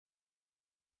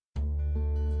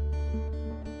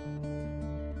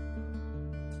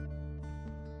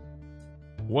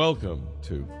Welcome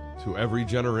to Every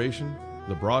Generation,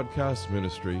 the broadcast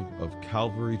ministry of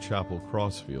Calvary Chapel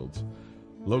Crossfields,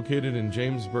 located in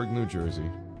Jamesburg, New Jersey,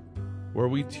 where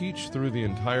we teach through the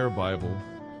entire Bible,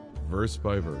 verse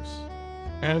by verse,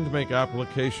 and make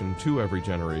application to every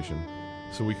generation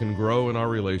so we can grow in our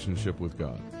relationship with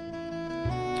God.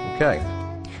 Okay,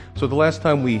 so the last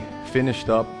time we finished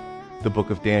up the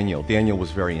book of Daniel was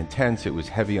very intense. It was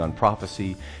heavy on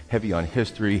prophecy, heavy on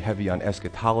history, heavy on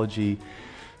eschatology.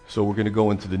 So we're going to go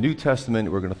into the New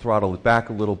Testament. We're going to throttle it back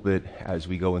a little bit as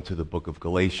we go into the book of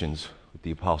Galatians with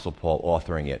the Apostle Paul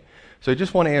authoring it. So I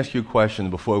just want to ask you a question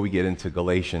before we get into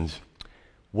Galatians.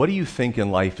 What do you think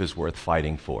in life is worth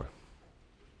fighting for?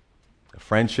 A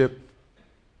friendship?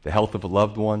 The health of a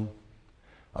loved one?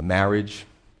 A marriage?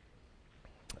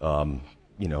 A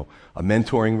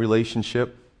mentoring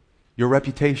relationship? Your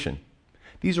reputation?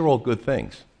 These are all good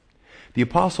things. The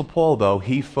Apostle Paul, though,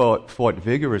 he fought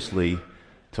vigorously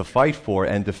to fight for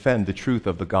and defend the truth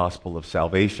of the gospel of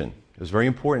salvation. It was very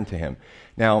important to him.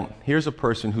 Now, here's a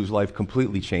person whose life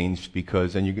completely changed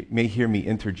because, and you may hear me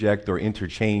interject or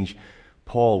interchange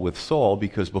Paul with Saul,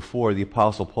 because before the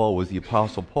Apostle Paul was the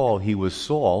Apostle Paul, he was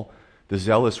Saul, the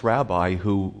zealous rabbi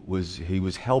who was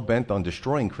hell-bent on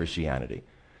destroying Christianity.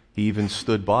 He even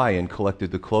stood by and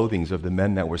collected the clothing of the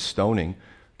men that were stoning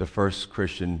the first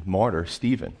Christian martyr,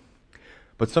 Stephen.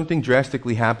 But something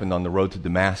drastically happened on the road to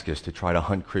Damascus to try to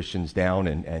hunt Christians down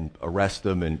and arrest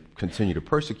them and continue to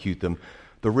persecute them.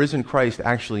 The risen Christ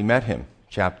actually met him,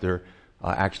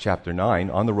 Acts chapter 9,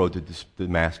 on the road to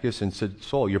Damascus and said,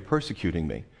 "Saul, you're persecuting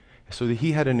me." So that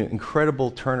he had an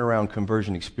incredible turnaround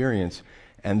conversion experience,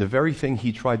 and the very thing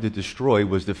he tried to destroy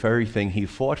was the very thing he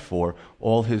fought for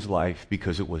all his life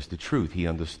because it was the truth. He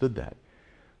understood that.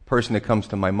 Person that comes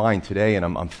to my mind today, and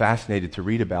I'm fascinated to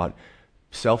read about,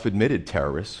 self-admitted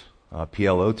terrorists,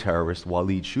 PLO terrorist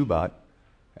Walid Shubat,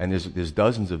 and there's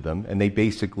dozens of them, and they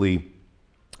basically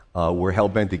were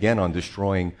hell-bent again on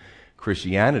destroying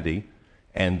Christianity,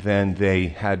 and then they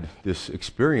had this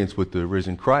experience with the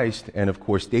risen Christ, and of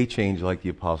course they changed like the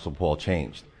Apostle Paul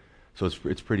changed. So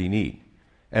it's pretty neat.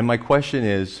 And my question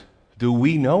is, do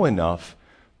we know enough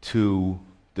to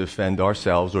defend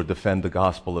ourselves or defend the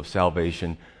gospel of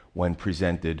salvation when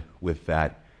presented with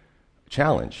that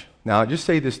challenge? Now, I'll just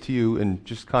say this to you and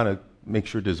just kind of make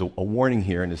sure there's a warning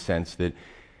here in the sense that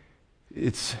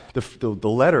it's the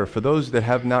letter, for those that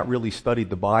have not really studied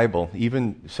the Bible,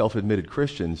 even self-admitted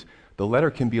Christians, the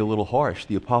letter can be a little harsh.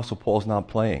 The Apostle Paul's not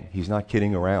playing. He's not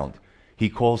kidding around. He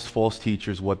calls false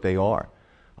teachers what they are.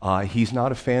 He's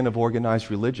not a fan of organized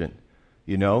religion.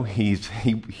 You know, he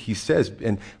says,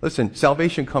 and listen,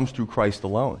 salvation comes through Christ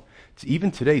alone.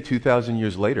 Even today, 2,000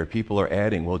 years later, people are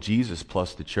adding, well, Jesus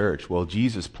plus the church, well,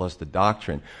 Jesus plus the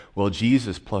doctrine, well,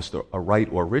 Jesus plus a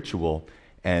rite or ritual.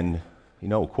 And,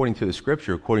 according to the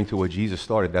scripture, according to what Jesus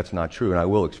started, that's not true. And I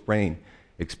will explain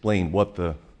what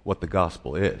the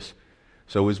gospel is.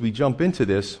 So as we jump into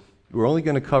this, we're only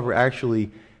going to cover actually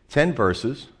 10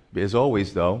 verses. As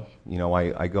always, though,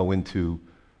 I go into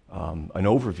an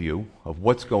overview of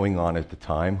what's going on at the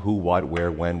time, who, what,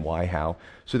 where, when, why, how,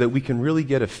 so that we can really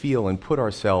get a feel and put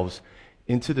ourselves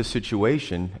into the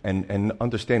situation and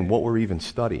understand what we're even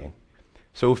studying.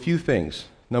 So a few things.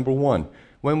 Number one,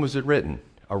 when was it written?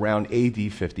 Around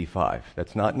AD 55.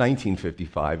 That's not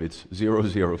 1955, it's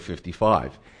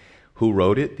 0055. Who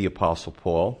wrote it? The Apostle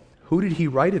Paul. Who did he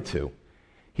write it to?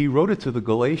 He wrote it to the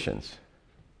Galatians.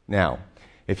 Now,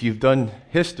 if you've done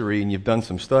history and you've done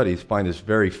some studies, find this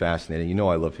very fascinating. You know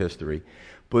I love history.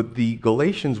 But the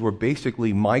Galatians were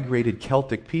basically migrated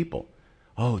Celtic people.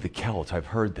 Oh, the Celts, I've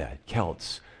heard that.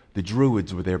 Celts. The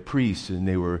Druids were their priests, and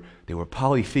they were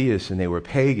polytheists, and they were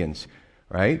pagans,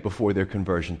 right, before their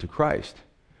conversion to Christ.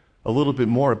 A little bit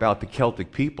more about the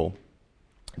Celtic people.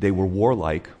 They were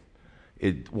warlike.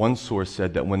 One source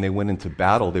said that when they went into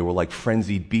battle, they were like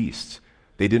frenzied beasts.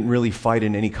 They didn't really fight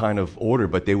in any kind of order,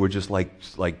 but they were just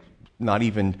like not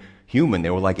even human. They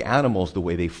were like animals the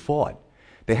way they fought.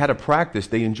 They had a practice.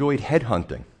 They enjoyed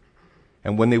headhunting.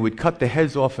 And when they would cut the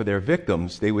heads off of their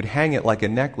victims, they would hang it like a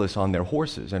necklace on their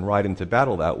horses and ride into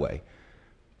battle that way.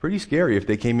 Pretty scary if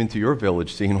they came into your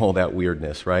village seeing all that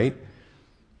weirdness, right?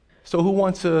 So who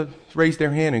wants to raise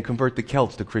their hand and convert the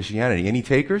Celts to Christianity? Any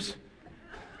takers?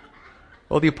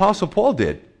 Well, the Apostle Paul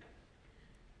did.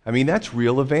 I mean, that's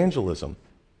real evangelism.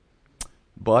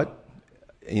 But,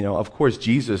 of course,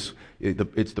 Jesus,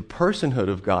 it's the personhood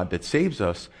of God that saves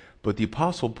us, but the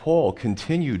Apostle Paul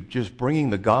continued just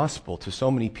bringing the gospel to so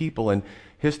many people, and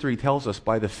history tells us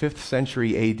by the 5th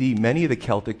century AD, many of the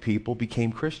Celtic people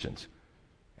became Christians,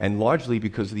 and largely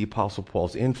because of the Apostle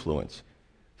Paul's influence.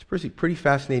 It's pretty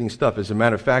fascinating stuff. As a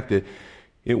matter of fact,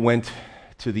 It went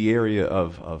to the area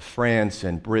of France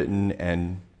and Britain,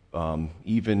 and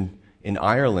even in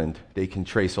Ireland, they can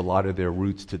trace a lot of their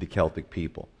roots to the Celtic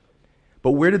people.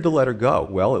 But where did the letter go?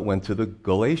 Well, it went to the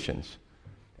Galatians.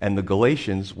 And the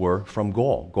Galatians were from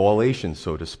Gaul, Galatians,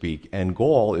 so to speak. And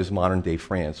Gaul is modern-day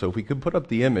France. So if we could put up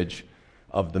the image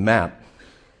of the map,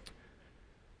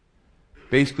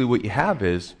 basically what you have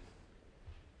is,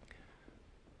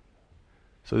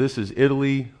 so this is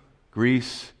Italy,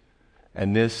 Greece,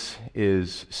 and this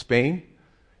is Spain.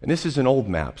 And this is an old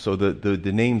map, so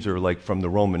the names are like from the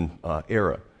Roman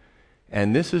era.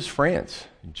 And this is France,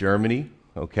 Germany,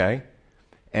 okay?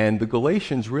 And the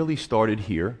Galatians really started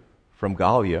here from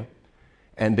Gallia,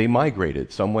 and they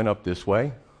migrated. Some went up this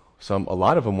way, a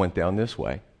lot of them went down this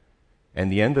way,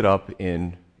 and they ended up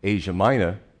in Asia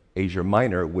Minor,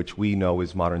 which we know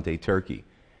is modern-day Turkey.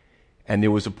 And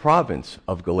there was a province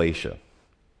of Galatia.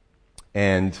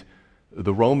 And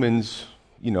the Romans,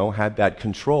 had that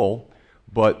control,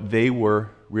 but they were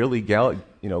really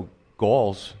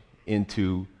Gauls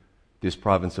into this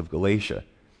province of Galatia.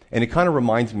 And it kind of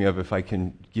reminds me of, if I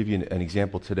can give you an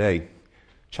example today,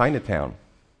 Chinatown,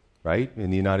 right, in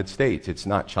the United States. It's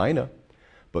not China,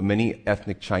 but many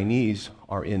ethnic Chinese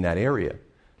are in that area.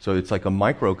 So it's like a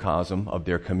microcosm of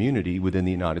their community within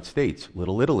the United States,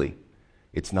 Little Italy.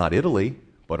 It's not Italy,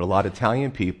 but a lot of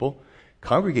Italian people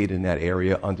congregate in that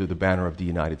area under the banner of the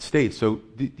United States. So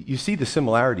you see the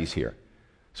similarities here.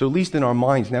 So at least in our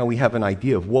minds now we have an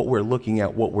idea of what we're looking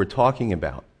at, what we're talking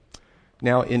about.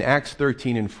 Now in Acts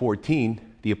 13 and 14,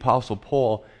 the Apostle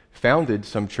Paul founded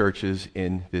some churches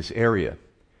in this area.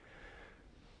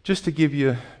 Just to give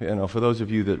you, for those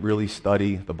of you that really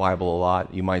study the Bible a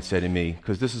lot, you might say to me,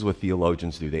 because this is what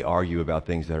theologians do, they argue about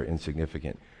things that are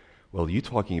insignificant. Well, are you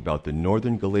talking about the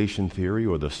Northern Galatian theory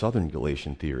or the Southern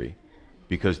Galatian theory?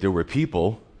 Because there were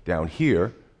people down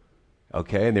here,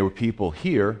 okay, and there were people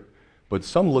here, but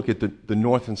some look at the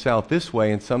North and South this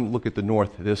way, and some look at the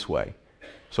North this way.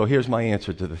 So here's my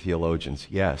answer to the theologians: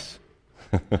 yes.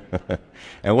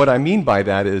 And what I mean by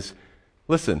that is,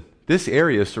 listen, this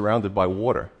area is surrounded by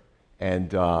water, and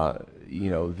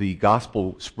the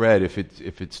gospel spread. If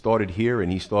it started here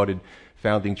and he started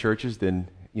founding churches, then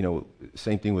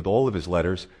same thing with all of his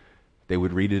letters. They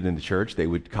would read it in the church. They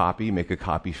would make a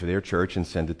copy for their church, and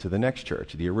send it to the next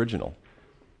church, the original.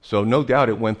 So no doubt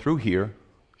it went through here,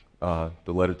 the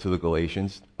letter to the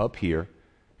Galatians, up here.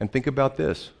 And think about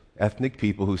this: ethnic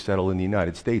people who settle in the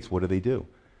United States, what do?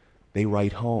 They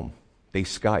write home. They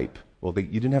Skype. Well,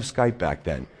 you didn't have Skype back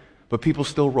then, but people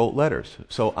still wrote letters.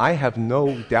 So I have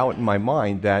no doubt in my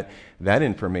mind that that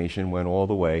information went all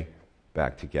the way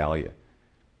back to Gallia.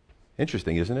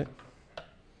 Interesting, isn't it?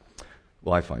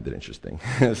 Well, I find it interesting.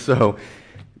 So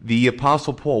the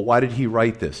Apostle Paul, why did he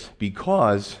write this?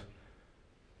 Because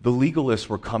the legalists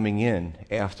were coming in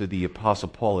after the Apostle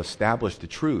Paul established the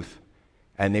truth,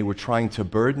 and they were trying to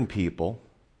burden people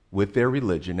with their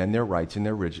religion and their rites and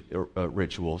their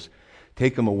rituals,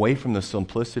 take them away from the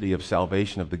simplicity of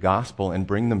salvation of the gospel, and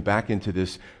bring them back into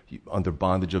this under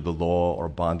bondage of the law or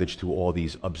bondage to all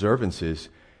these observances.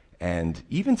 And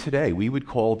even today, we would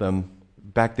call them,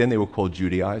 back then they were called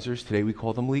Judaizers, today we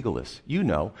call them legalists.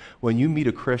 When you meet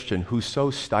a Christian who's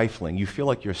so stifling, you feel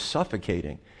like you're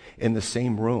suffocating in the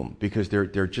same room because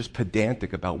they're just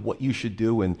pedantic about what you should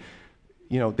do, and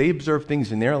they observe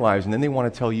things in their lives, and then they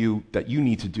want to tell you that you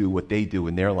need to do what they do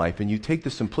in their life. And you take the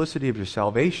simplicity of your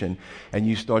salvation, and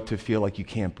you start to feel like you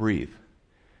can't breathe.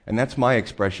 And that's my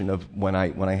expression of when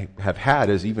I have had,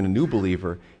 as even a new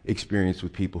believer, experience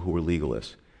with people who are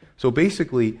legalists. So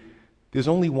basically, there's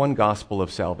only one gospel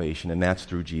of salvation, and that's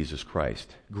through Jesus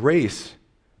Christ. Grace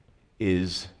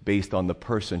is based on the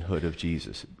personhood of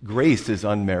Jesus. Grace is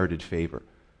unmerited favor.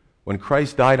 When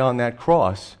Christ died on that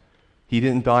cross, he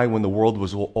didn't die when the world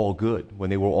was all good, when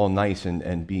they were all nice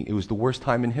and being. It was the worst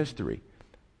time in history.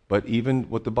 But even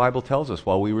what the Bible tells us,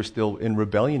 while we were still in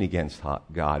rebellion against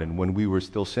God and when we were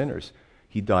still sinners,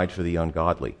 he died for the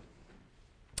ungodly.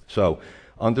 So,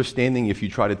 understanding if you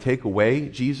try to take away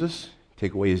Jesus,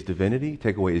 take away his divinity,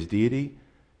 take away his deity,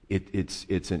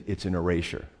 it's an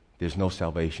erasure. There's no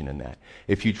salvation in that.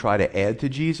 If you try to add to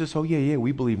Jesus,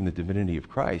 we believe in the divinity of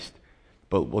Christ,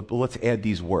 but let's add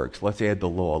these works, let's add the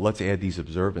law, let's add these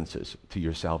observances to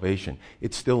your salvation.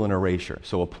 It's still an erasure.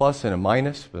 So a plus and a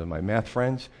minus, for my math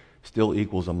friends, still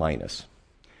equals a minus.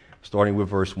 Starting with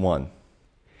verse 1.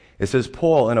 It says,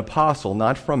 Paul, an apostle,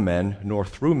 not from men, nor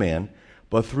through man,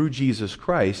 but through Jesus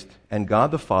Christ, and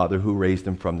God the Father who raised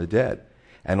him from the dead,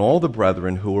 and all the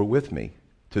brethren who are with me,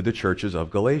 to the churches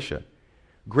of Galatia.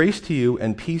 Grace to you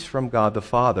and peace from God the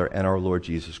Father and our Lord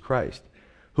Jesus Christ,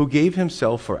 who gave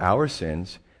himself for our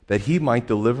sins, that he might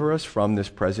deliver us from this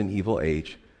present evil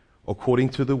age, according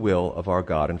to the will of our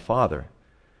God and Father,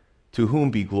 to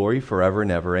whom be glory forever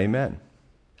and ever. Amen.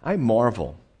 I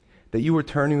marvel that you are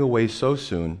turning away so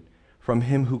soon from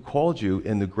him who called you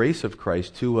in the grace of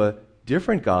Christ to a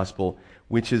different gospel,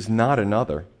 which is not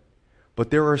another. But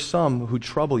there are some who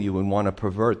trouble you and want to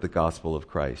pervert the gospel of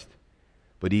Christ.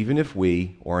 But even if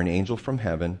we, or an angel from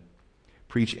heaven,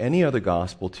 preach any other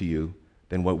gospel to you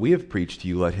than what we have preached to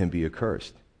you, let him be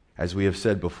accursed. As we have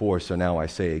said before, so now I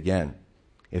say again,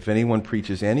 if anyone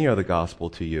preaches any other gospel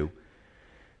to you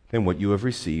than what you have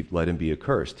received, let him be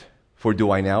accursed. For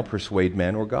do I now persuade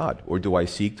men or God? Or do I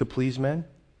seek to please men?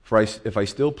 For if I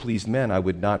still pleased men, I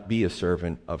would not be a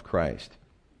servant of Christ.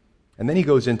 And then he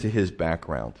goes into his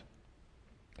background.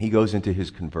 He goes into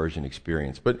his conversion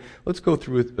experience. But let's go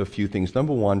through a few things.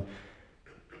 Number one,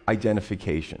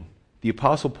 identification. The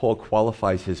Apostle Paul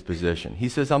qualifies his position. He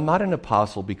says, I'm not an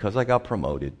apostle because I got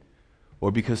promoted,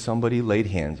 or because somebody laid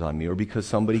hands on me, or because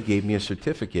somebody gave me a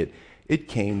certificate. It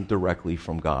came directly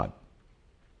from God.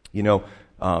 You know,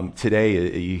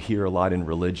 today you hear a lot in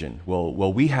religion.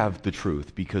 Well, we have the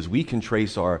truth because we can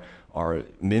trace our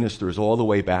ministers all the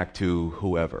way back to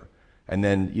whoever. And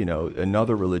then, you know,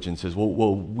 another religion says,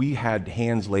 well, we had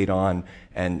hands laid on,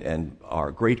 and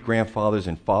our great-grandfathers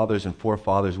and fathers and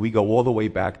forefathers, we go all the way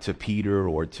back to Peter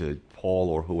or to Paul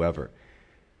or whoever.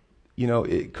 You know,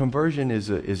 conversion is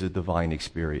a divine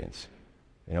experience.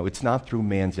 You know, it's not through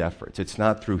man's efforts. It's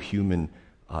not through human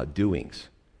doings.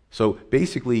 So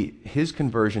basically, his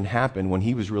conversion happened when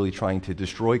he was really trying to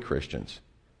destroy Christians,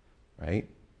 right?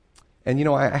 And, you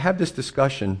know, I have this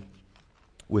discussion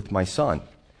with my son.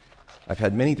 I've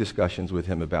had many discussions with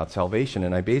him about salvation,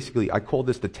 and I call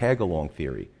this the tag-along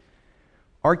theory.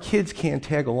 Our kids can't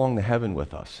tag along to heaven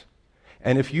with us.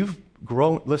 And if you've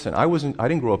grown, listen, I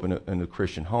didn't grow up in a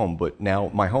Christian home, but now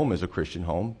my home is a Christian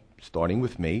home, starting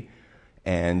with me,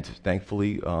 and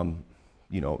thankfully,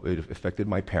 you know, it affected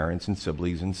my parents and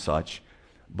siblings and such.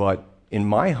 But in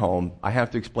my home, I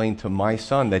have to explain to my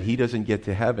son that he doesn't get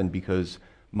to heaven because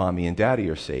mommy and daddy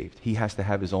are saved. He has to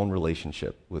have his own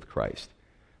relationship with Christ.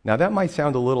 Now, that might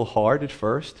sound a little hard at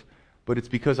first, but it's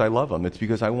because I love him. It's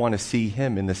because I want to see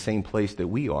him in the same place that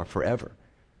we are forever.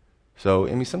 So,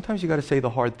 I mean, sometimes you got to say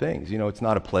the hard things. You know, it's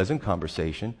not a pleasant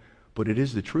conversation, but it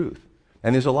is the truth.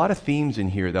 And there's a lot of themes in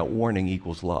here that warning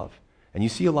equals love. And you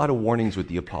see a lot of warnings with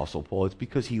the Apostle Paul. It's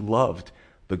because he loved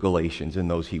the Galatians and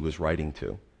those he was writing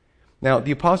to. Now,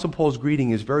 the Apostle Paul's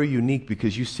greeting is very unique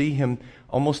because you see him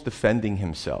almost defending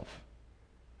himself,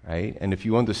 right? And if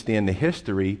you understand the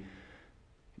history,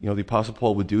 you know, the Apostle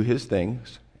Paul would do his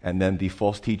things, and then the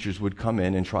false teachers would come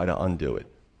in and try to undo it.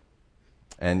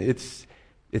 And it's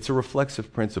a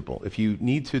reflexive principle. If you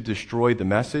need to destroy the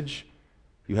message,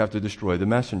 you have to destroy the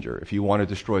messenger. If you want to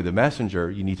destroy the messenger,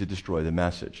 you need to destroy the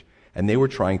message. And they were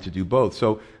trying to do both.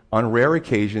 So on rare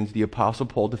occasions, the Apostle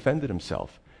Paul defended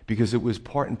himself because it was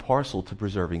part and parcel to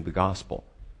preserving the gospel,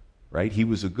 right? He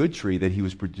was a good tree that he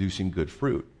was producing good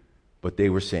fruit, but they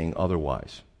were saying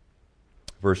otherwise.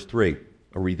 Verse 3.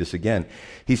 I'll read this again.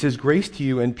 He says, grace to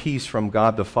you and peace from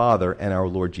God the Father and our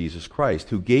Lord Jesus Christ,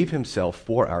 who gave himself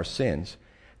for our sins,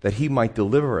 that he might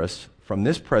deliver us from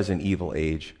this present evil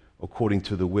age, according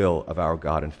to the will of our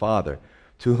God and Father,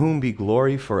 to whom be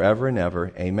glory forever and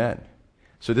ever. Amen.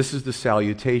 So this is the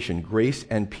salutation, grace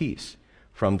and peace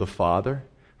from the Father,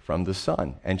 from the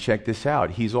Son. And check this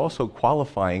out. He's also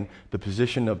qualifying the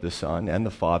position of the Son and the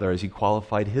Father as he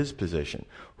qualified his position.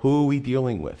 Who are we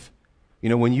dealing with? You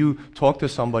know, when you talk to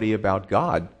somebody about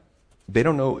God, they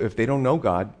don't know, if they don't know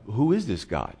God, who is this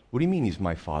God? What do you mean he's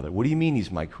my Father? What do you mean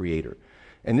he's my Creator?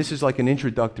 And this is like an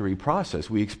introductory process.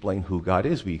 We explain who God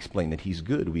is. We explain that he's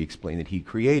good. We explain that he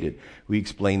created. We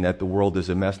explain that the world is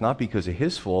a mess, not because of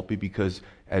his fault, but because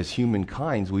as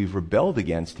humankind, we've rebelled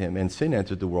against him, and sin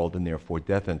entered the world, and therefore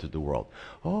death entered the world.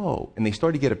 Oh, and they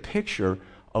start to get a picture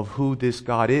of who this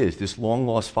God is, this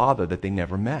long-lost Father that they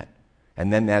never met.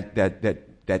 And then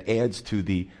that adds to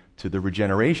the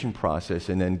regeneration process,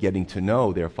 and then getting to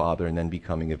know their Father, and then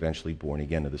becoming eventually born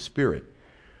again of the Spirit.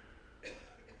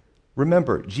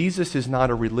 Remember, Jesus is not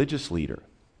a religious leader.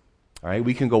 All right,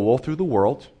 we can go all through the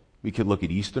world. We could look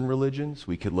at Eastern religions.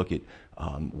 We could look at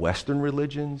Western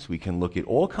religions. We can look at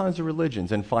all kinds of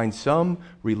religions and find some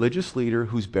religious leader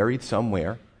who's buried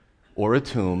somewhere, or a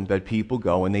tomb that people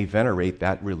go and they venerate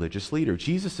that religious leader.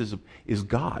 Jesus is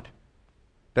God.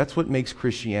 That's what makes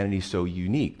Christianity so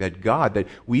unique, that God, that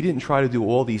we didn't try to do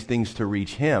all these things to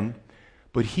reach him,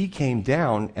 but he came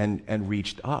down and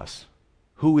reached us.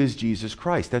 Who is Jesus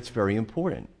Christ? That's very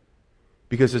important.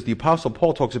 Because as the Apostle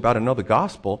Paul talks about another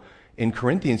gospel, in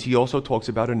Corinthians, he also talks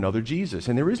about another Jesus.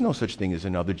 And there is no such thing as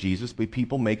another Jesus, but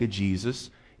people make a Jesus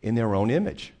in their own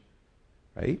image.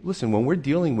 Right? Listen, when we're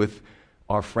dealing with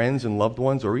our friends and loved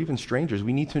ones or even strangers,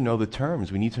 we need to know the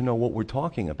terms. We need to know what we're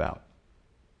talking about.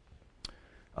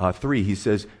 3, he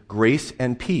says, grace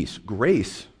and peace.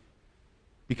 Grace,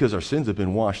 because our sins have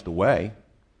been washed away.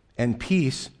 And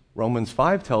peace, Romans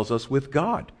 5 tells us, with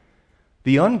God.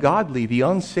 The ungodly, the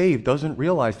unsaved, doesn't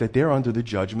realize that they're under the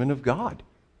judgment of God.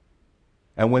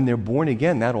 And when they're born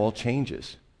again, that all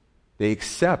changes. They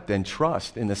accept and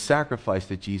trust in the sacrifice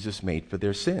that Jesus made for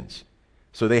their sins.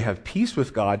 So they have peace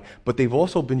with God, but they've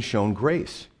also been shown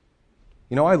grace.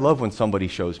 You know, I love when somebody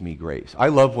shows me grace. I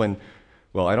don't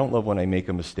love when I make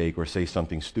a mistake or say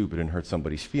something stupid and hurt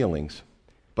somebody's feelings.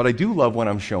 But I do love when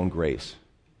I'm shown grace.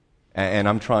 And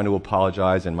I'm trying to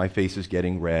apologize, and my face is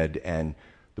getting red, and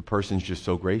the person's just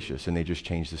so gracious, and they just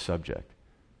change the subject.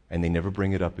 And they never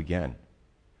bring it up again.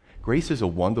 Grace is a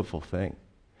wonderful thing.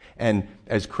 And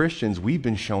as Christians, we've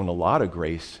been shown a lot of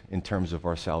grace in terms of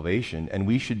our salvation, and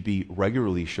we should be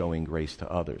regularly showing grace to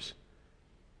others.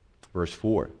 Verse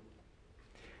 4.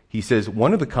 He says,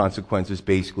 one of the consequences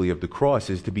basically of the cross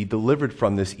is to be delivered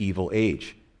from this evil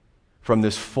age, from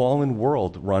this fallen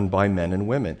world run by men and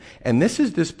women. And this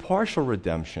is this partial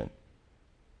redemption.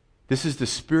 This is the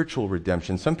spiritual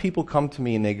redemption. Some people come to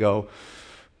me and they go,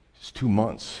 it's 2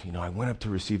 months. I went up to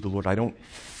receive the Lord. I don't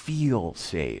feel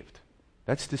saved.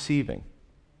 That's deceiving.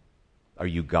 Are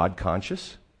you God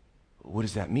conscious? What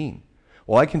does that mean?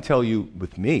 Well, I can tell you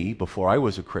with me, before I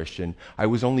was a Christian, I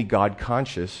was only God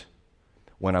conscious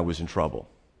when I was in trouble.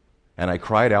 And I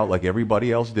cried out like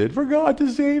everybody else did, for God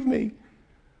to save me.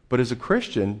 But as a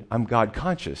Christian, I'm God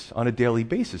conscious on a daily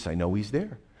basis. I know He's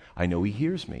there. I know He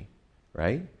hears me,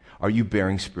 right? Are you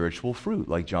bearing spiritual fruit,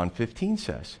 like John 15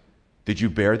 says? Did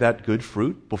you bear that good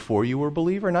fruit before you were a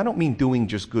believer? And I don't mean doing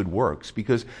just good works,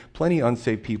 because plenty of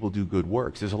unsaved people do good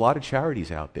works. There's a lot of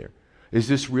charities out there. Is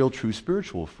this real, true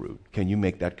spiritual fruit? Can you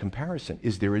make that comparison?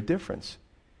 Is there a difference?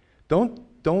 Don't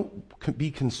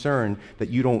be concerned that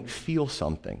you don't feel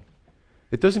something.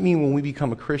 It doesn't mean when we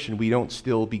become a Christian, we don't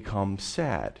still become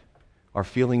sad. Our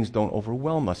feelings don't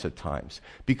overwhelm us at times,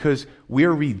 because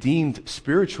we're redeemed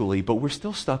spiritually, but we're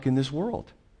still stuck in this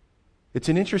world. It's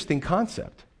an interesting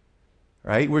concept.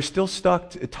 Right? We're still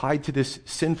tied to this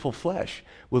sinful flesh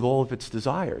with all of its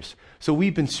desires. So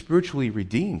we've been spiritually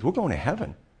redeemed. We're going to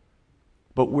heaven.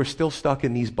 But we're still stuck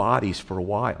in these bodies for a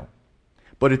while.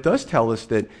 But it does tell us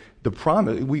that the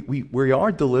promise, we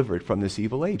are delivered from this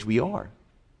evil age. We are.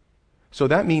 So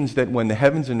that means that when the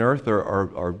heavens and earth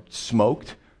are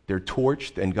smoked, they're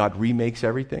torched, and God remakes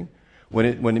everything, when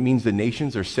it means the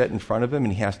nations are set in front of Him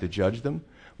and He has to judge them,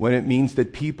 when it means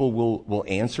that people will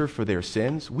answer for their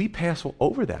sins, we pass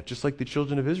over that, just like the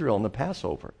children of Israel in the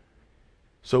Passover.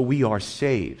 So we are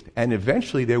saved. And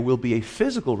eventually there will be a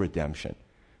physical redemption.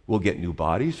 We'll get new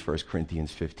bodies, 1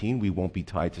 Corinthians 15. We won't be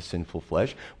tied to sinful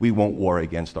flesh. We won't war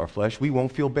against our flesh. We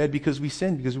won't feel bad because we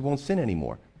sin, because we won't sin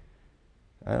anymore.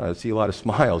 I see a lot of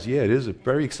smiles. Yeah, it is a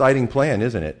very exciting plan,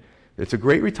 isn't it? It's a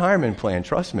great retirement plan,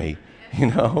 trust me,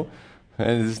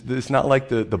 And it's not like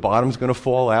the bottom's going to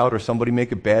fall out or somebody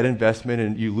make a bad investment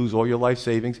and you lose all your life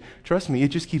savings. Trust me, it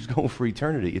just keeps going for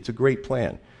eternity. It's a great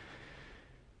plan.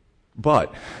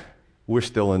 But we're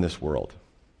still in this world.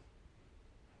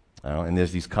 And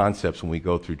there's these concepts when we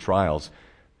go through trials,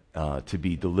 to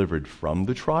be delivered from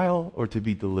the trial or to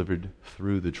be delivered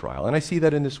through the trial. And I see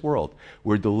that in this world.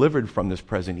 We're delivered from this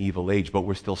present evil age, but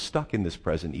we're still stuck in this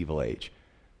present evil age.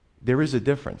 There is a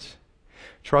difference.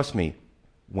 Trust me.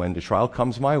 When the trial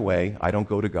comes my way, I don't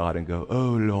go to God and go,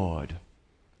 oh Lord,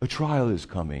 a trial is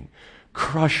coming.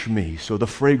 Crush me so the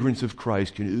fragrance of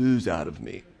Christ can ooze out of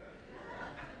me.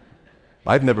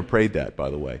 I've never prayed that, by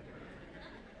the way.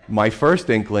 My first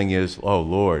inkling is, oh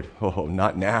Lord,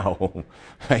 not now.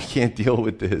 I can't deal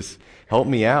with this. Help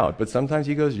me out. But sometimes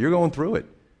He goes, you're going through it,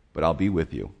 but I'll be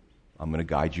with you. I'm going to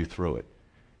guide you through it.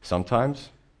 Sometimes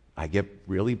I get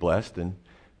really blessed and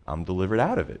I'm delivered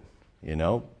out of it,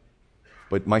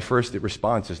 But my first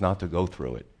response is not to go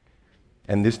through it.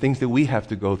 And there's things that we have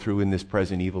to go through in this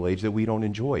present evil age that we don't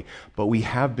enjoy. But we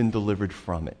have been delivered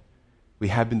from it. We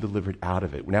have been delivered out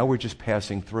of it. Now we're just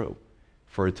passing through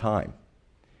for a time.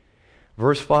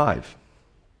 Verse 5.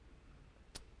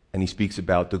 And he speaks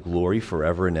about the glory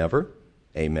forever and ever.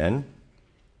 Amen.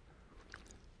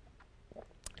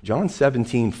 John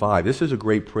 17:5. This is a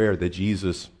great prayer that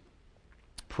Jesus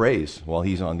prays while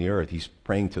He's on the earth. He's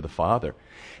praying to the Father.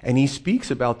 And He speaks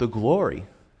about the glory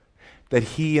that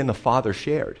He and the Father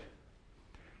shared.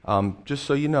 Just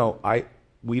so you know,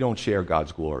 we don't share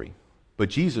God's glory. But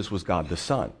Jesus was God the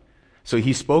Son. So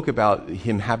he spoke about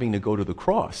him having to go to the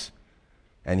cross.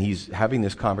 And he's having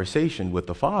this conversation with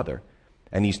the Father.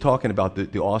 And he's talking about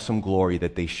the awesome glory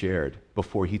that they shared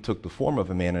before he took the form of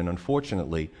a man and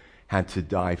unfortunately had to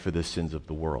die for the sins of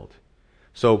the world.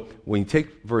 So when you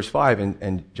take verse 5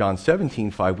 and John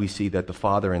 17:5, we see that the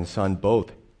Father and Son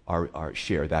both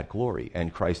share that glory,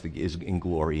 and Christ is in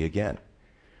glory again.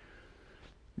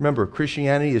 Remember,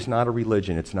 Christianity is not a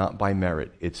religion. It's not by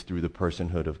merit. It's through the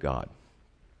personhood of God.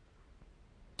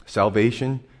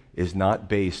 Salvation is not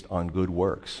based on good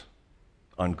works,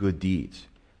 on good deeds.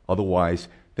 Otherwise,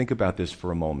 think about this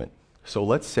for a moment. So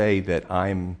let's say that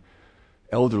I'm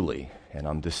elderly and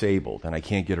I'm disabled and I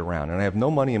can't get around and I have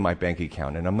no money in my bank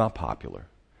account and I'm not popular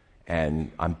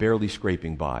and I'm barely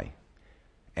scraping by.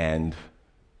 And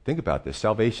think about this.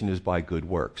 Salvation is by good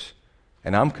works.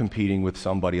 And I'm competing with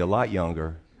somebody a lot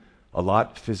younger, a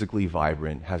lot physically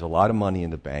vibrant, has a lot of money in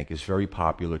the bank, is very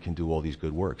popular, can do all these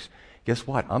good works. Guess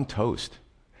what? I'm toast.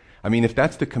 I mean, if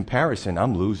that's the comparison,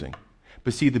 I'm losing.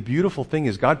 But see, the beautiful thing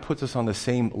is God puts us on the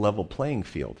same level playing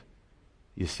field.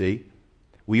 You see?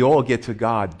 We all get to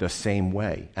God the same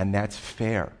way, and that's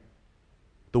fair.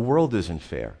 The world isn't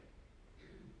fair.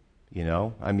 You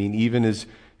know? I mean, even as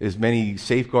many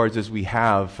safeguards as we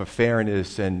have for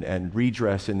fairness and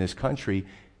redress in this country,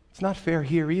 it's not fair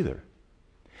here either.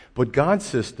 But God's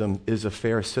system is a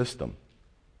fair system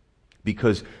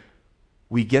because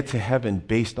we get to heaven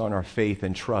based on our faith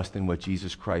and trust in what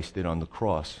Jesus Christ did on the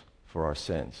cross for our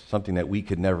sins, something that we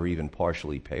could never even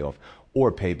partially pay off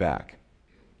or pay back.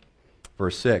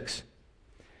 Verse 6,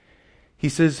 he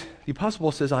says, the Apostle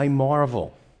Paul says, I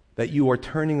marvel that you are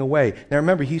turning away. Now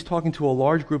remember, he's talking to a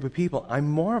large group of people. I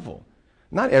marvel.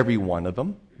 Not every one of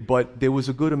them, but there was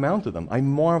a good amount of them. I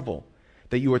marvel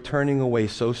that you are turning away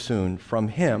so soon from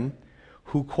him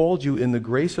who called you in the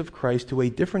grace of Christ to a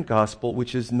different gospel,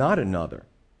 which is not another.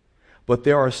 But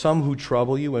there are some who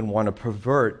trouble you and want to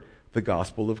pervert the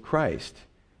gospel of Christ.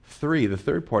 3, the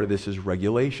third part of this is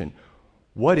regulation.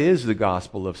 What is the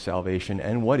gospel of salvation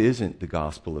and what isn't the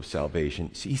gospel of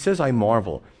salvation? See, he says, I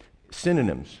marvel.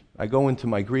 Synonyms. I go into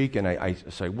my Greek and I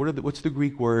say, what's the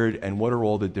Greek word and what are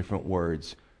all the different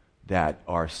words that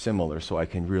are similar so I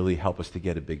can really help us to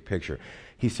get a big picture.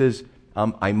 He says,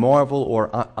 I marvel or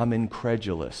I'm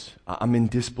incredulous. I'm in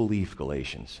disbelief,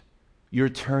 Galatians. You're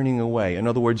turning away. In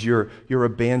other words, you're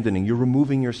abandoning, you're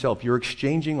removing yourself. You're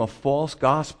exchanging a false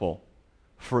gospel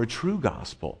for a true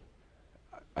gospel.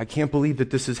 I can't believe that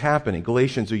this is happening.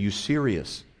 Galatians, are you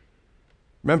serious?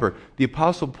 Remember, the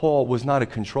Apostle Paul was not a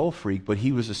control freak, but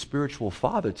he was a spiritual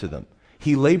father to them.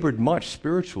 He labored much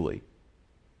spiritually.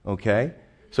 Okay?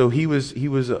 So he was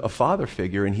a father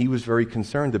figure, and he was very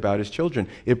concerned about his children.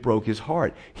 It broke his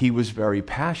heart. He was very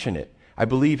passionate. I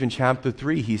believe in chapter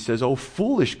 3, he says, oh,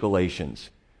 foolish Galatians.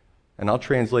 And I'll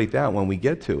translate that when we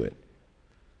get to it.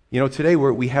 You know, today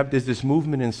there's this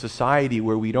movement in society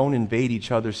where we don't invade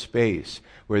each other's space,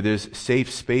 where there's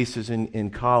safe spaces in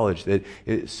college, that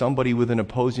somebody with an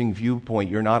opposing viewpoint,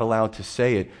 you're not allowed to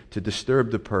say it to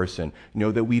disturb the person. You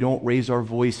know, that we don't raise our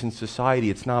voice in society.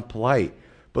 It's not polite.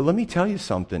 But let me tell you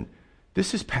something.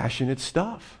 This is passionate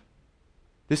stuff.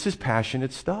 This is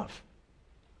passionate stuff.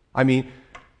 I mean,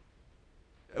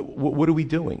 what are we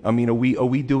doing? I mean, are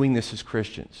we doing this as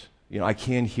Christians? You know, I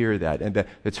can't hear that, and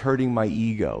it's hurting my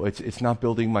ego. It's not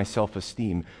building my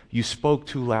self-esteem. You spoke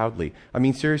too loudly. I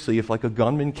mean, seriously, if like a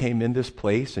gunman came in this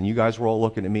place and you guys were all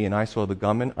looking at me and I saw the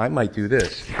gunman, I might do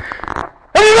this.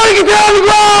 Everybody get down on the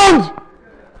ground!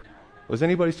 Was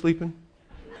anybody sleeping?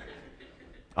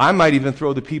 I might even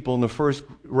throw the people in the first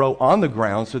row on the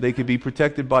ground so they could be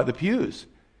protected by the pews.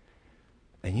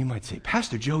 And you might say,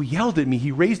 Pastor Joe yelled at me.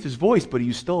 He raised his voice, but are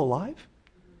you still alive?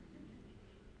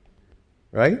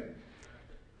 Right?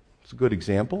 It's a good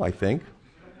example, I think.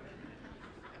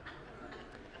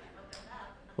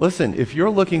 Listen, if you're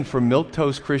looking for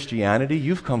milquetoast Christianity,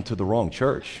 you've come to the wrong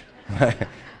church.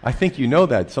 I think you know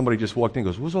that. Somebody just walked in and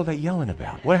goes, what's all that yelling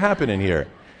about? What happened in here?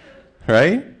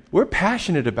 Right? We're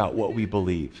passionate about what we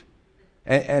believe.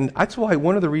 And that's why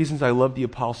one of the reasons I love the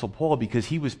Apostle Paul, because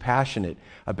he was passionate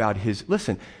about his...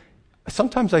 Listen,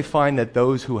 sometimes I find that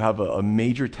those who have a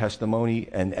major testimony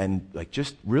and like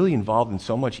just really involved in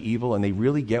so much evil and they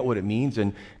really get what it means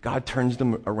and God turns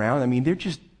them around, I mean, they're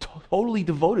just totally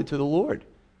devoted to the Lord.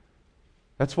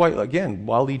 That's why, again,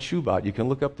 Walid Shubat, you can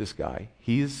look up this guy.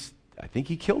 I think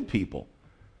he killed people.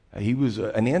 He was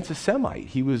an anti-Semite.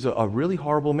 He was a really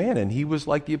horrible man, and he was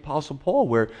like the Apostle Paul,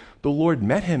 where the Lord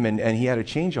met him and he had a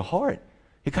change of heart.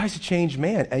 The guy's a changed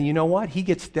man, and you know what? He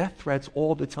gets death threats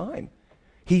all the time.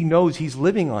 He knows he's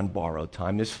living on borrowed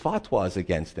time. There's fatwas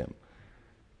against him.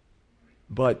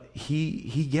 But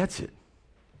he gets it.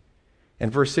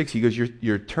 And verse 6, he goes,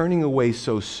 you're turning away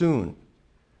so soon.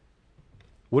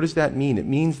 What does that mean? It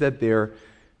means that they're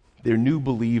new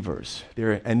believers.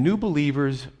 And new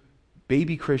believers,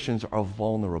 baby Christians, are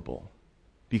vulnerable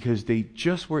because they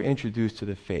just were introduced to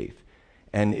the faith.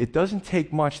 And it doesn't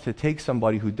take much to take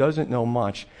somebody who doesn't know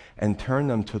much and turn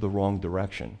them to the wrong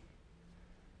direction.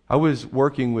 I was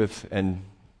working with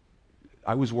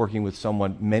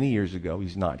someone many years ago.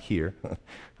 He's not here.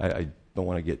 I don't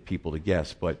want to get people to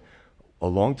guess, but a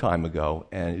long time ago,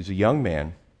 and he's a young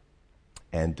man.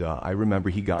 And I remember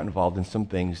he got involved in some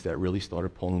things that really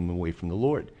started pulling him away from the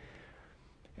Lord.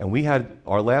 And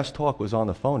our last talk was on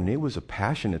the phone, and it was a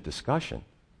passionate discussion.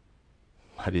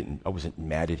 I wasn't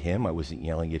mad at him, I wasn't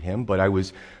yelling at him, but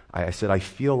I said, I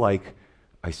feel like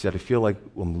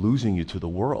I'm losing you to the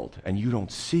world, and you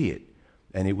don't see it.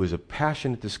 And it was a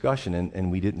passionate discussion,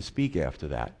 and we didn't speak after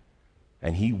that.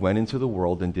 And he went into the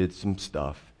world and did some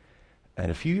stuff. And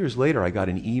a few years later, I got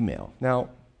an email. Now,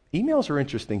 emails are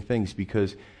interesting things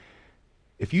because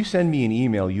if you send me an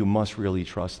email, you must really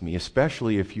trust me,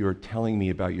 especially if you're telling me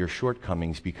about your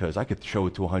shortcomings, because I could show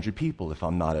it to 100 people if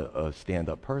I'm not a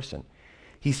stand-up person.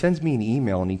 He sends me an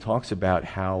email, and he talks about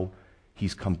how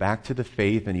he's come back to the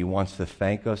faith, and he wants to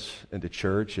thank us and the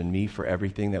church and me for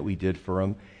everything that we did for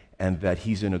him, and that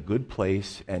he's in a good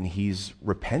place, and he's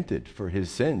repented for his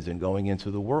sins and going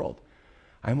into the world.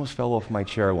 I almost fell off my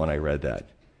chair when I read that.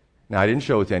 Now, I didn't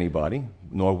show it to anybody,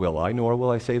 nor will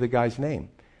I say the guy's name.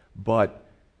 But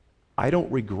I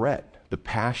don't regret the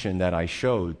passion that I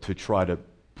showed to try to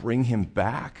bring him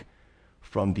back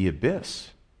from the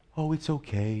abyss. Oh, it's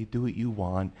okay, do what you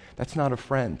want. That's not a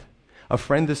friend. A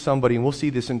friend is somebody, and we'll see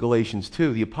this in Galatians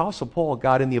 2. The Apostle Paul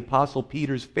got in the Apostle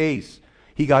Peter's face.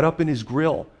 He got up in his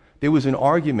grill. There was an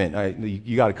argument.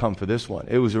 You got to come for this one.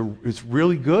 It's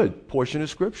really good portion of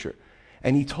Scripture.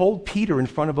 And he told Peter in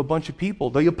front of a bunch of people,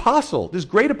 the apostle, this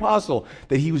great apostle,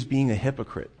 that he was being a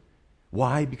hypocrite.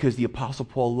 Why? Because the Apostle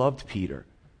Paul loved Peter.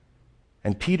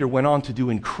 And Peter went on to do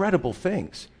incredible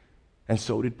things. And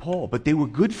so did Paul. But they were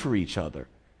good for each other.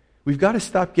 We've got to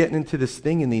stop getting into this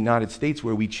thing in the United States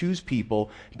where we choose people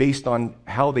based on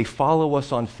how they follow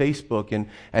us on Facebook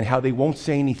and how they won't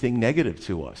say anything negative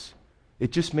to us.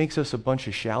 It just makes us a bunch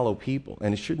of shallow people,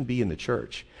 and it shouldn't be in the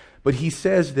church. But he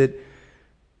says that,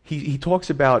 he talks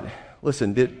about,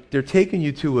 listen, they're taking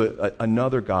you to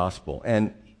another gospel,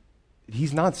 and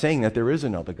he's not saying that there is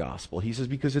another gospel. He says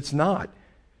because it's not.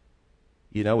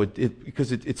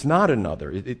 Because it's not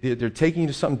another. They're taking you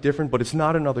to something different, but it's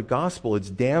not another gospel. It's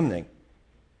damning.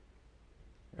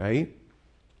 Right?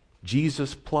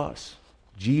 Jesus plus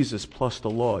the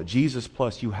law. Jesus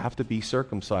plus you have to be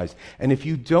circumcised. And if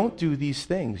you don't do these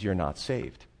things, you're not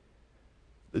saved.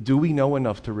 Do we know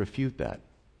enough to refute that?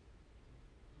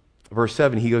 Verse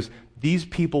 7, he goes, these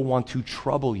people want to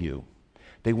trouble you.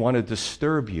 They want to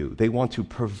disturb you. They want to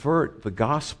pervert the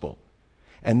gospel.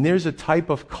 And there's a type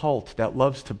of cult that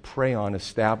loves to prey on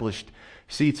established.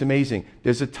 See, it's amazing.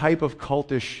 There's a type of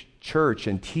cultish church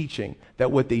and teaching that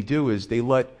what they do is they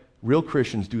let real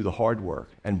Christians do the hard work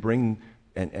and bring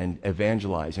and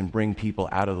evangelize and bring people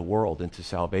out of the world into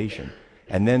salvation.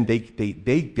 And then they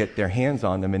get their hands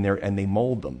on them and they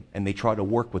mold them and they try to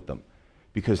work with them.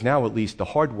 Because now at least the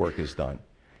hard work is done.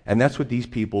 And that's what these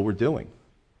people were doing.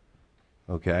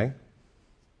 Okay?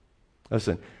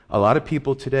 Listen, a lot of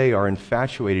people today are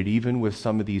infatuated even with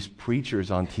some of these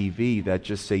preachers on TV that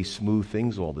just say smooth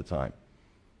things all the time.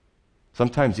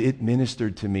 Sometimes it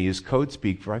ministered to me as code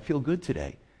speak for I feel good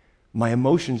today. My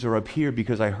emotions are up here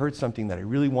because I heard something that I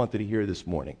really wanted to hear this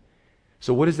morning.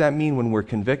 So what does that mean when we're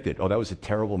convicted? Oh, that was a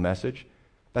terrible message?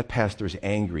 That pastor's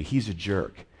angry. He's a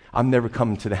jerk. I'm never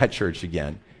coming to that church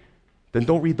again. Then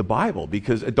don't read the Bible,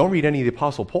 because don't read any of the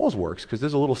Apostle Paul's works, because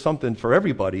there's a little something for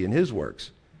everybody in his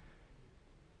works.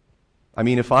 I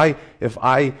mean, if I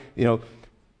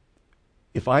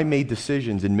made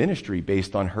decisions in ministry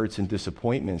based on hurts and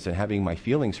disappointments and having my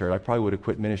feelings hurt, I probably would have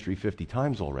quit ministry 50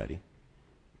 times already.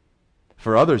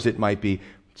 For others, it might be,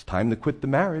 it's time to quit the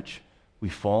marriage.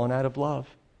 We've fallen out of love.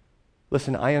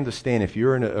 Listen, I understand if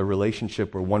you're in a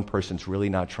relationship where one person's really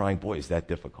not trying, boy, is that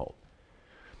difficult.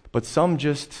 But some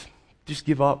just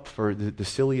give up for the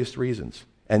silliest reasons.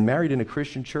 And married in a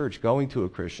Christian church, going to a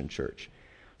Christian church.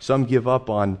 Some give up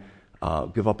on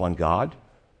God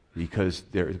because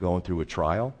they're going through a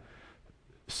trial.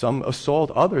 Some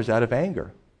assault others out of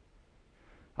anger.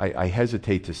 I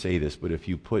hesitate to say this, but if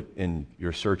you put in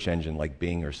your search engine like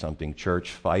Bing or something,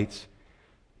 church fights,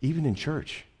 even in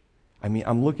church. I mean,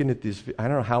 I'm looking at this, I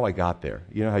don't know how I got there.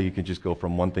 You know how you can just go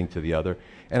from one thing to the other?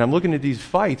 And I'm looking at these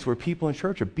fights where people in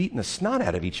church are beating the snot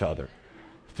out of each other,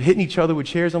 hitting each other with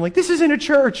chairs. I'm like, this isn't a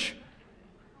church.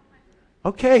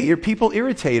 Okay, your people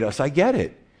irritate us. I get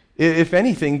it. If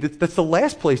anything, that's the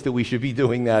last place that we should be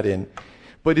doing that in.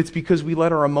 But it's because we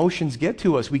let our emotions get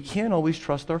to us. We can't always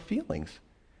trust our feelings.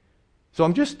 So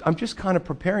I'm just kind of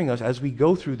preparing us as we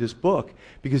go through this book,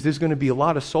 because there's going to be a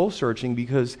lot of soul searching,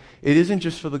 because it isn't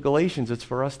just for the Galatians, it's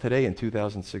for us today in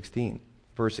 2016.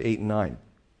 Verse 8 and 9.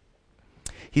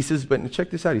 He says, but check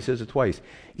this out, he says it twice.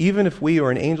 Even if we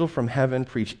or an angel from heaven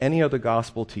preach any other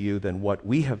gospel to you than what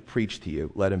we have preached to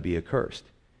you, let him be accursed.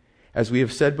 As we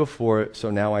have said before, so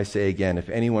now I say again, if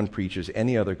anyone preaches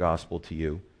any other gospel to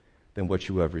you than what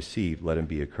you have received, let him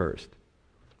be accursed.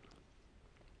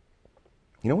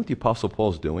 You know what the Apostle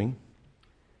Paul's doing?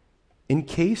 In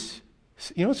case,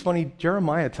 you know what's funny?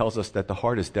 Jeremiah tells us that the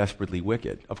heart is desperately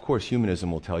wicked. Of course,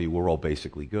 humanism will tell you we're all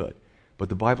basically good. But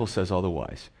the Bible says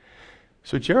otherwise.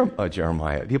 So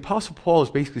Jeremiah, the Apostle Paul is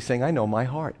basically saying, I know my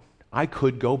heart. I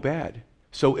could go bad.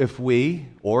 So if we,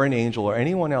 or an angel, or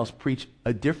anyone else preach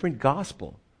a different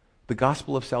gospel, the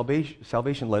gospel of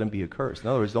salvation, let him be accursed. In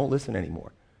other words, don't listen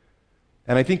anymore.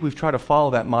 And I think we've tried to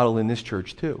follow that model in this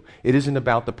church too. It isn't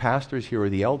about the pastors here or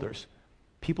the elders.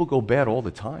 People go bad all the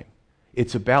time.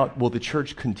 It's about, will the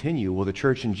church continue? Will the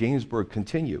church in Jamesburg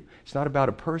continue? It's not about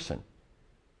a person.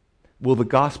 Will the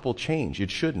gospel change? It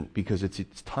shouldn't, because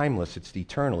it's timeless, it's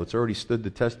eternal. It's already stood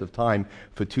the test of time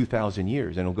for 2,000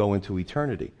 years, and it'll go into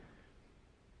eternity.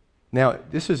 Now,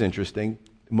 this is interesting.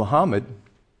 Muhammad,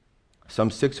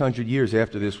 some 600 years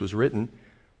after this was written,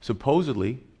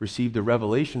 supposedly received a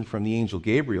revelation from the angel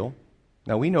Gabriel.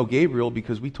 Now, we know Gabriel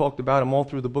because we talked about him all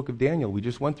through the book of Daniel. We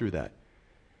just went through that.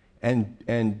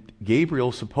 And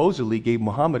Gabriel supposedly gave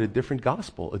Muhammad a different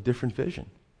gospel, a different vision.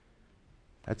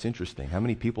 That's interesting. How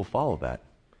many people follow that?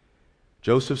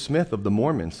 Joseph Smith of the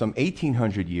Mormons, some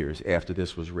 1,800 years after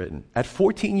this was written, at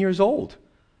 14 years old,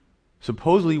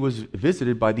 supposedly was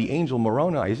visited by the angel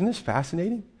Moroni. Isn't this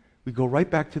fascinating? We go right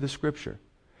back to the scripture.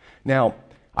 Now,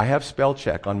 I have spell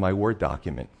check on my Word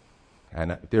document,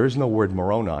 and there is no word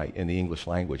Moroni in the English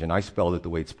language, and I spelled it the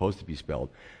way it's supposed to be spelled.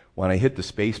 When I hit the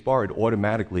space bar, it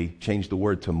automatically changed the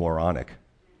word to moronic.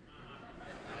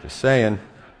 Just saying.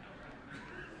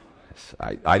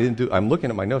 I'm looking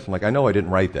at my notes, I'm like, I know I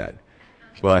didn't write that.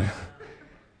 But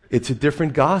it's a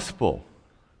different gospel.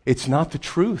 It's not the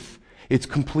truth. It's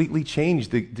completely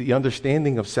changed the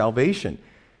understanding of salvation.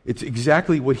 It's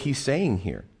exactly what he's saying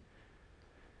here.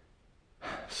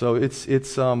 So it's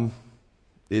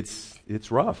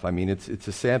rough. I mean, it's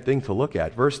a sad thing to look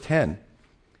at. Verse 10.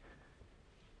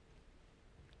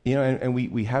 You know, and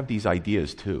we have these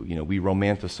ideas too. You know, we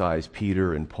romanticize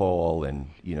Peter and Paul,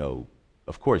 and you know,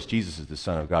 of course, Jesus is the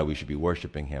Son of God. We should be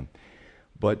worshiping him.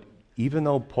 But even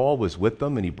though Paul was with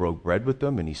them and he broke bread with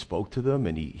them and he spoke to them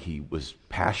and he was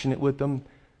passionate with them,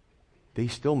 they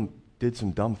still did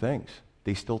some dumb things.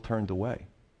 They still turned away.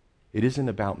 It isn't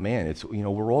about man. It's, you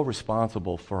know, we're all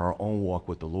responsible for our own walk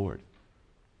with the Lord.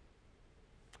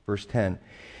 Verse 10,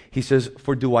 he says,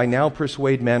 for do I now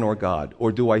persuade men or God,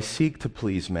 or do I seek to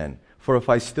please men? For if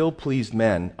I still pleased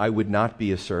men, I would not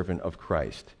be a servant of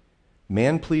Christ.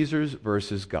 Man-pleasers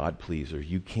versus God-pleasers.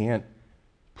 You can't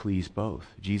please both.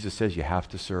 Jesus says you have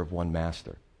to serve one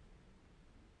master.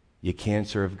 You can't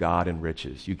serve God and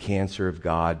riches. You can't serve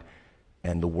God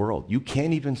and the world. You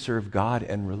can't even serve God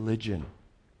and religion.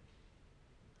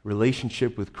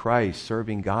 Relationship with Christ,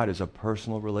 serving God, is a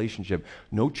personal relationship.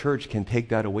 No church can take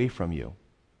that away from you.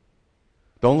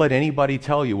 Don't let anybody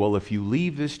tell you, well, if you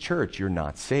leave this church, you're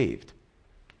not saved.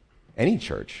 Any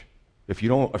church. If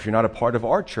you're not a part of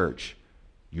our church,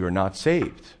 you're not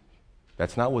saved.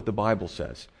 That's not what the Bible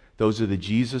says. Those are the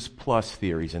Jesus plus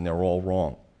theories, and they're all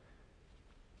wrong.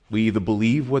 We either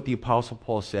believe what the Apostle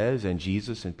Paul says, and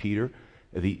Jesus and Peter,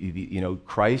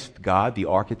 Christ, God, the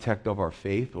architect of our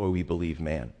faith, or we believe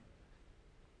man.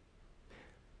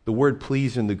 The word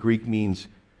please in the Greek means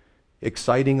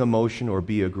exciting emotion or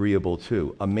be agreeable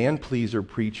to. A man-pleaser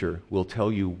preacher will tell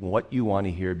you what you want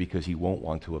to hear because he won't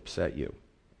want to upset you.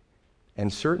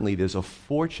 And certainly there's a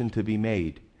fortune to be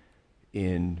made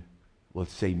in,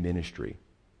 let's say, ministry.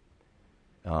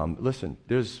 Listen,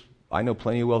 I know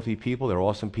plenty of wealthy people. They're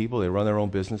awesome people. They run their own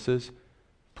businesses.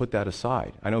 Put that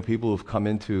aside. I know people who've come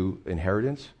into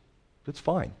inheritance. That's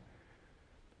fine.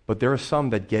 But there are some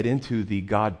that get into the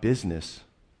God business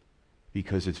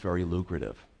because it's very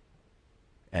lucrative.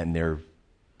 And they're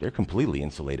completely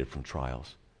insulated from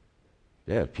trials.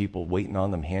 They have people waiting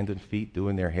on them hand and feet,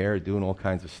 doing their hair, doing all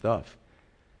kinds of stuff.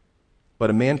 But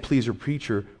a man-pleaser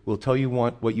preacher will tell you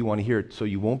what you want to hear so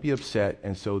you won't be upset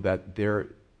and so that their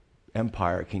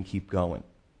empire can keep going.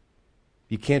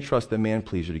 You can't trust a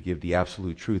man-pleaser to give the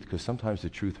absolute truth because sometimes the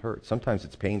truth hurts. Sometimes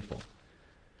it's painful.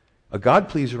 A God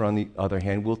pleaser, on the other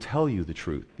hand, will tell you the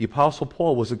truth. The Apostle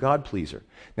Paul was a God pleaser.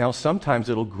 Now, sometimes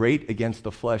it'll grate against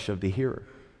the flesh of the hearer.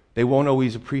 They won't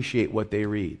always appreciate what they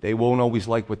read. They won't always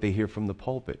like what they hear from the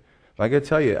pulpit. But I got to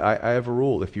tell you, I have a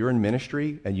rule. If you're in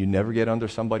ministry and you never get under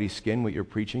somebody's skin with your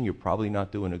preaching, you're probably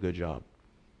not doing a good job.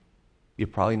 You're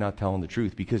probably not telling the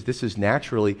truth, because this is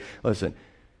naturally, listen,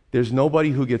 there's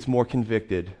nobody who gets more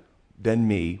convicted than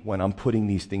me when I'm putting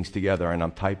these things together and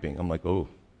I'm typing. I'm like, oh,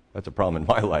 that's a problem in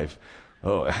my life.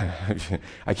 Oh,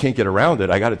 I can't get around it.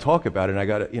 I got to talk about it. And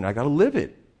I got to live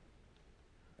it.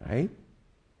 Right?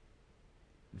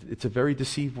 It's a very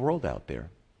deceived world out there.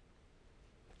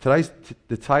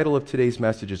 The title of today's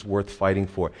message is Worth Fighting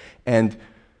For. And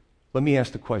let me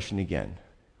ask the question again.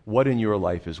 What in your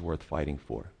life is worth fighting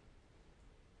for?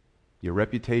 Your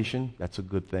reputation, that's a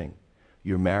good thing.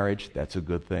 Your marriage, that's a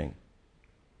good thing.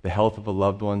 The health of a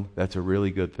loved one, that's a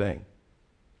really good thing.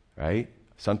 Right?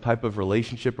 Some type of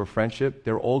relationship or friendship,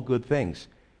 they're all good things.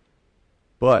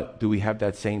 But do we have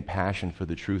that same passion for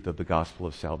the truth of the gospel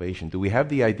of salvation? Do we have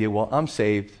the idea, well, I'm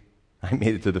saved, I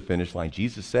made it to the finish line,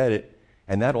 Jesus said it,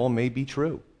 and that all may be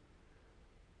true.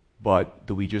 But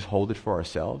do we just hold it for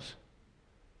ourselves?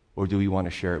 Or do we want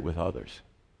to share it with others?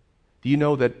 Do you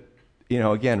know that,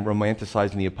 again,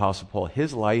 romanticizing the Apostle Paul,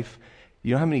 his life,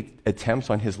 you know how many attempts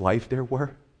on his life there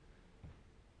were?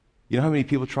 You know how many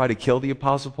people try to kill the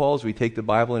Apostle Paul as we take the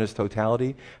Bible in its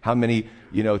totality? How many,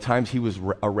 times he was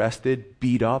arrested,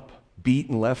 beat up,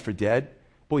 beaten, left for dead?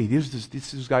 Boy,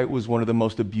 this guy was one of the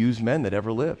most abused men that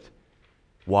ever lived.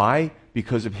 Why?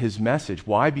 Because of his message.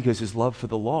 Why? Because his love for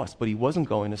the lost. But he wasn't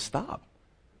going to stop.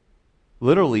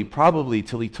 Literally, probably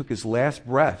till he took his last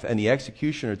breath and the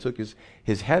executioner took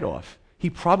his head off, he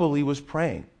probably was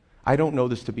praying. I don't know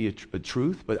this to be a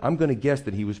truth, but I'm going to guess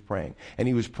that he was praying. And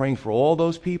he was praying for all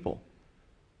those people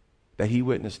that he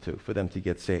witnessed to, for them to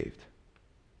get saved.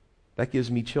 That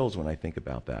gives me chills when I think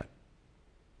about that.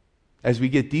 As we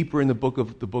get deeper in the book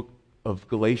of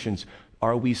Galatians,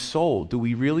 are we sold? Do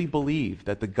we really believe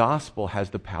that the gospel has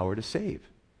the power to save?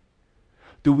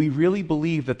 Do we really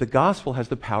believe that the gospel has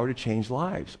the power to change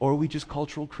lives? Or are we just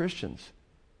cultural Christians?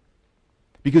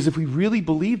 Because if we really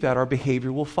believe that, our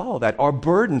behavior will follow that. Our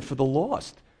burden for the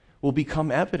lost will become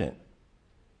evident.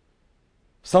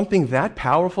 Something that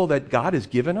powerful that God has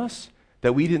given us,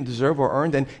 that we didn't deserve or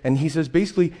earn, and he says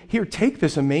basically, here, take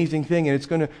this amazing thing, and it's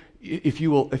going to, if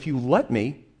you let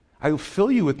me, I will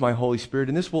fill you with my Holy Spirit,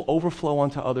 and this will overflow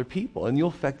onto other people, and you'll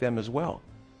affect them as well.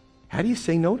 How do you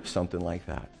say no to something like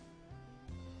that?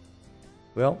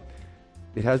 Well,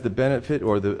 it has the benefit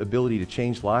or the ability to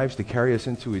change lives, to carry us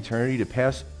into eternity, to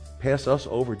pass us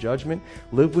over judgment,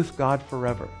 live with God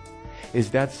forever.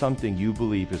 Is that something you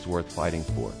believe is worth fighting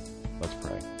for? Let's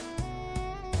pray.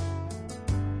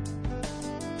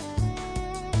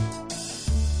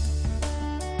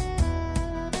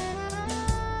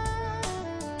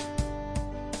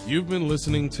 You've been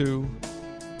listening to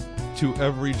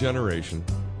Every Generation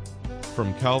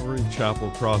from Calvary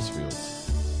Chapel Crossfields.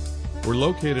 We're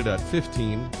located at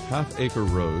 15 Half Acre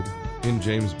Road in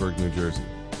Jamesburg, New Jersey.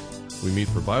 We meet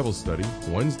for Bible study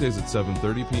Wednesdays at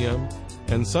 7:30 p.m.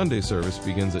 and Sunday service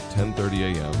begins at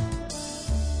 10:30 a.m.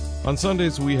 On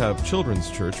Sundays, we have children's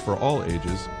church for all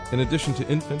ages, in addition to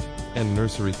infant and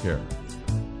nursery care.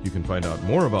 You can find out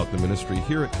more about the ministry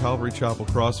here at Calvary Chapel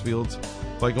Crossfields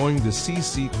by going to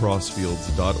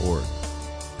cccrossfields.org.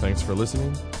 Thanks for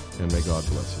listening, and may God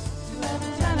bless you.